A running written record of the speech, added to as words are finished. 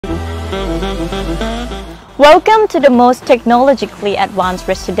Welcome to the most technologically advanced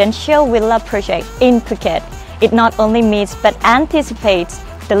residential villa project in Phuket. It not only meets but anticipates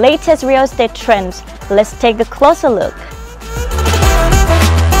the latest real estate trends. Let's take a closer look.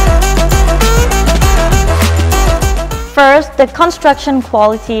 First, the construction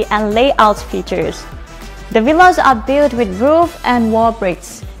quality and layout features. The villas are built with roof and wall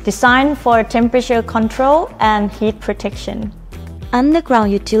bricks, designed for temperature control and heat protection.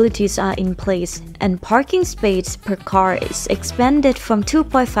 Underground utilities are in place, and parking space per car is expanded from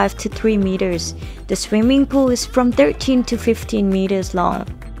 2.5 to 3 meters. The swimming pool is from 13 to 15 meters long.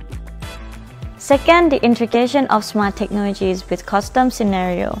 Second, the integration of smart technologies with custom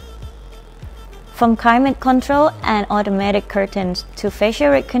scenario. From climate control and automatic curtains to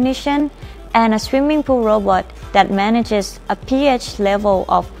facial recognition and a swimming pool robot that manages a pH level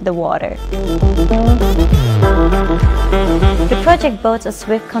of the water. The project boasts a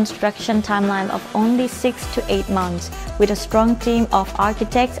swift construction timeline of only 6 to 8 months with a strong team of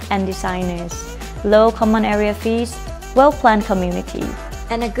architects and designers, low common area fees, well-planned community,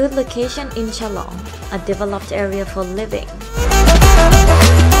 and a good location in Chalong, a developed area for living.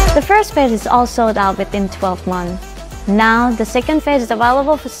 The first phase is all sold out within 12 months. Now, the second phase is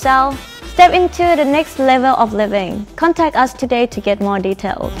available for sale. Step into the next level of living. Contact us today to get more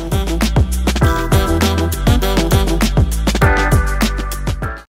details.